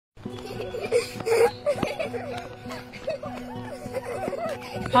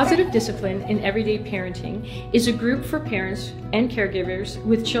Positive Discipline in Everyday Parenting is a group for parents and caregivers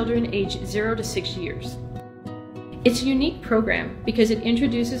with children aged 0 to 6 years. It's a unique program because it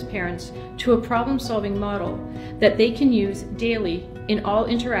introduces parents to a problem-solving model that they can use daily in all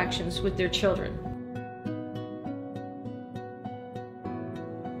interactions with their children.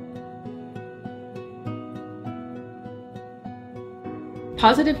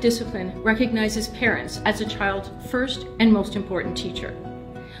 Positive Discipline recognizes parents as a child's first and most important teacher.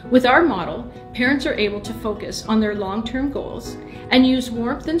 With our model, parents are able to focus on their long-term goals and use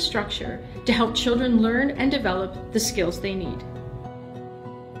warmth and structure to help children learn and develop the skills they need.